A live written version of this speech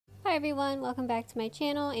Hi everyone, welcome back to my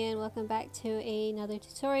channel and welcome back to another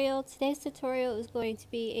tutorial. Today's tutorial is going to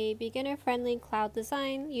be a beginner friendly cloud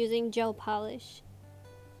design using gel polish.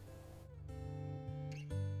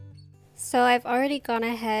 So I've already gone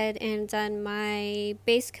ahead and done my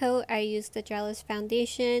base coat. I used the Gelish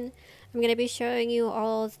foundation. I'm going to be showing you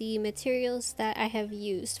all the materials that I have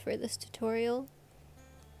used for this tutorial.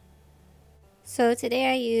 So today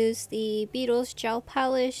I used the Beetles gel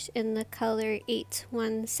polish in the color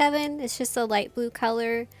 817. It's just a light blue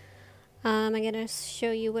color. I'm going to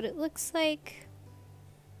show you what it looks like,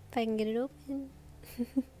 if I can get it open.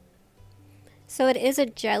 So it is a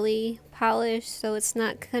jelly polish, so it's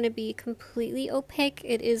not going to be completely opaque.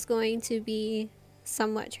 It is going to be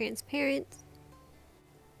somewhat transparent.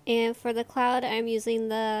 And for the cloud, I'm using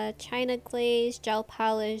the China Glaze gel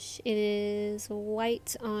polish. It is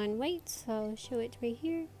white on white, so I'll show it right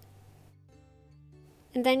here.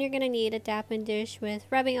 And then you're going to need a dappen dish with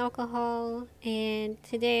rubbing alcohol. And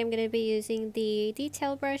today I'm going to be using the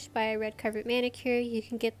detail brush by Red Carpet Manicure. You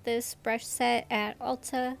can get this brush set at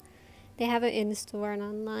Ulta. They have it in store and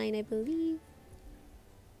online, I believe.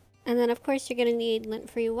 And then of course you're going to need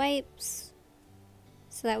lint-free wipes,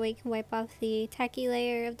 so that way you can wipe off the tacky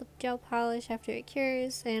layer of the gel polish after it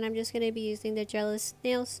cures. And I'm just going to be using the Gelish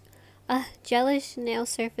Nail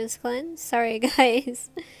Surface Cleanse. Sorry guys.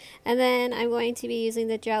 And then I'm going to be using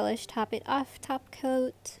the Gelish Top It Off top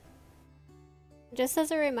coat. Just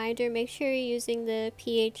as a reminder, make sure you're using the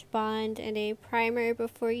pH bond and a primer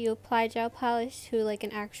before you apply gel polish to like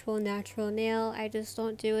an actual natural nail. I just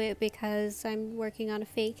don't do it because I'm working on a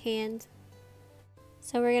fake hand.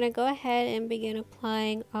 So we're going to go ahead and begin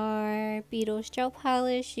applying our Beetles gel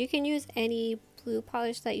polish. You can use any blue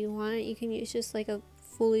polish that you want. You can use just like a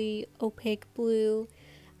fully opaque blue.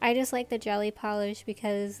 I just like the jelly polish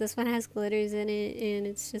because this one has glitters in it and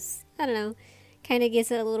it's just, I don't know, kind of gives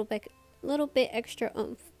it a little bit extra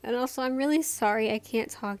oomph. And also I'm really sorry I can't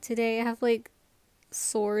talk today. I have like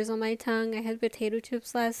sores on my tongue. I had potato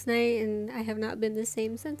chips last night and I have not been the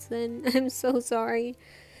same since then. I'm so sorry.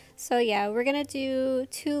 So yeah, we're gonna do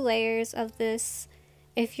 2 layers of this.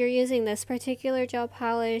 If you're using this particular gel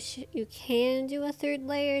polish, you can do a 3rd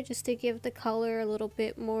layer just to give the color a little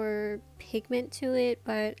bit more pigment to it,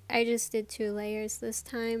 but I just did 2 layers this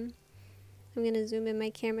time. I'm gonna zoom in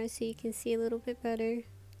my camera so you can see a little bit better.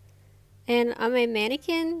 And on my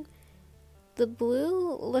mannequin, the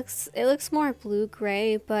blue looks more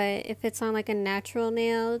blue-gray, but if it's on like a natural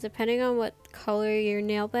nail, depending on what color your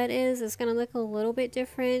nail bed is, it's gonna look a little bit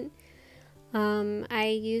different. I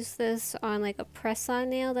used this on like a press-on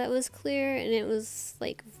nail that was clear, and it was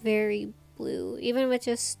like very blue. Even with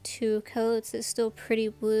just 2 coats, it's still pretty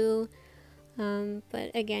blue.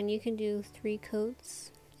 But again, you can do 3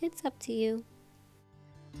 coats. It's up to you.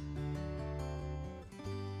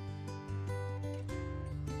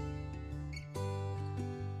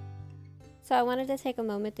 So I wanted to take a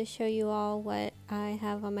moment to show you all what I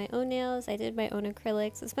have on my own nails. I did my own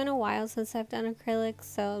acrylics. It's been a while since I've done acrylics,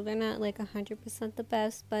 so they're not like 100% the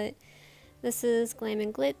best, but this is Glam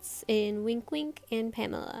 & Glitz in Wink Wink and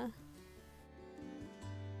Pamela.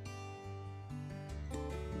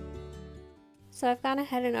 So I've gone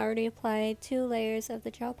ahead and already applied 2 layers of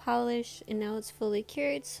the gel polish, and now it's fully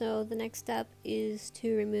cured. So the next step is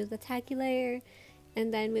to remove the tacky layer,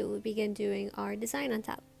 and then we will begin doing our design on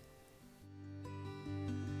top.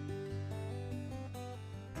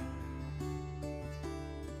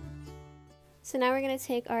 So now we're going to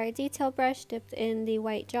take our detail brush dipped in the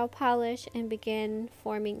white gel polish and begin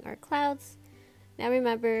forming our clouds. Now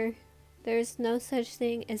remember, there's no such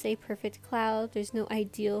thing as a perfect cloud. There's no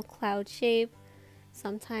ideal cloud shape.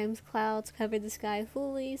 Sometimes clouds cover the sky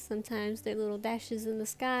fully, sometimes they're little dashes in the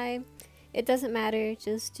sky. It doesn't matter,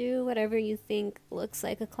 just do whatever you think looks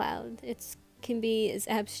like a cloud. It can be as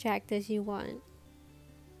abstract as you want.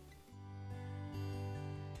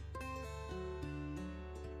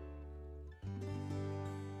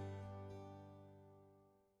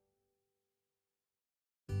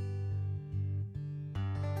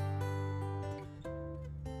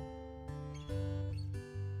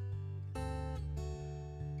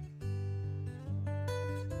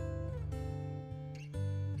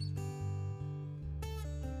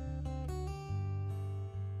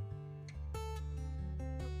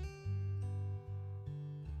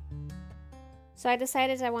 So I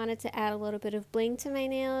decided I wanted to add a little bit of bling to my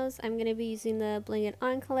nails. I'm going to be using the Bling It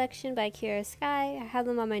On collection by Kiara Sky. I have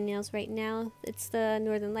them on my nails right now. It's the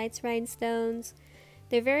Northern Lights rhinestones.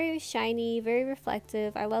 They're very shiny, very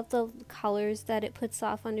reflective. I love the colors that it puts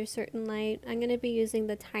off under certain light. I'm going to be using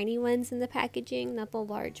the tiny ones in the packaging, not the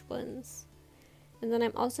large ones. And then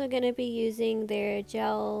I'm also going to be using their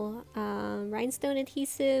gel rhinestone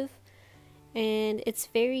adhesive, and it's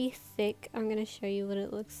very thick. I'm going to show you what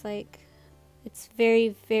it looks like. It's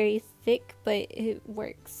very, very thick, but it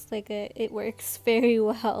works. It works very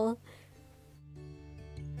well.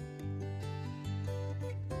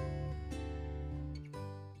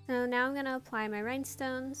 So now I'm going to apply my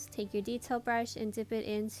rhinestones. Take your detail brush and dip it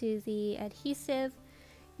into the adhesive.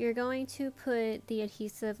 You're going to put the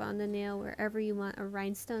adhesive on the nail wherever you want a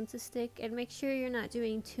rhinestone to stick, and make sure you're not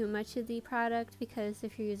doing too much of the product, because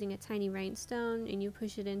if you're using a tiny rhinestone and you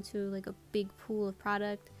push it into like a big pool of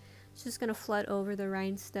product, it's just going to flood over the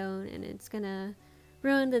rhinestone and it's going to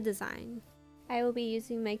ruin the design. I will be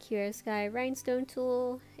using my Kiara Sky rhinestone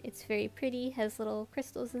tool. It's very pretty, has little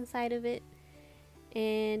crystals inside of it.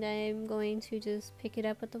 And I'm going to just pick it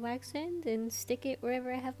up with the wax end and stick it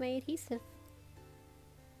wherever I have my adhesive.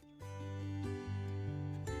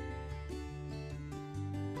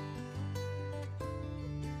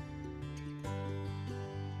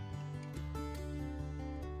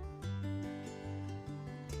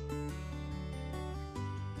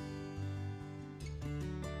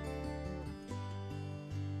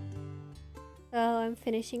 So I'm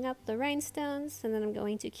finishing up the rhinestones, and then I'm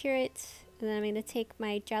going to cure it, and then I'm going to take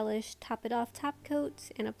my gelish Top It Off top coat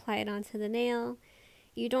and apply it onto the nail.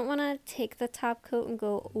 You don't want to take the top coat and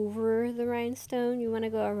go over the rhinestone, you want to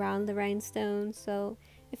go around the rhinestone. So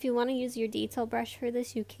if you want to use your detail brush for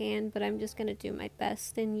this, you can, but I'm just going to do my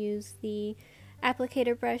best and use the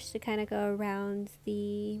applicator brush to kind of go around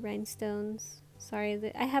the rhinestones.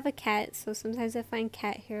 Sorry, I have a cat, so sometimes I find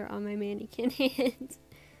cat hair on my mannequin hands.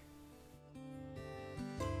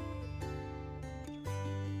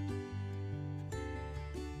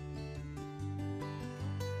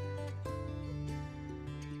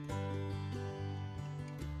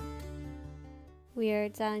 We are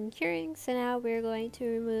done curing, so now we're going to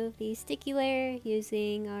remove the sticky layer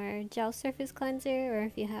using our gel surface cleanser, or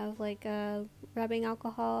if you have like a rubbing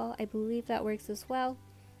alcohol, I believe that works as well.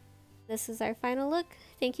 This is our final look.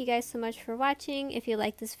 Thank you guys so much for watching. If you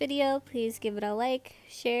like this video, please give it a like,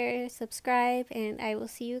 share, subscribe, and I will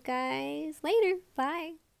see you guys later.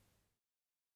 Bye!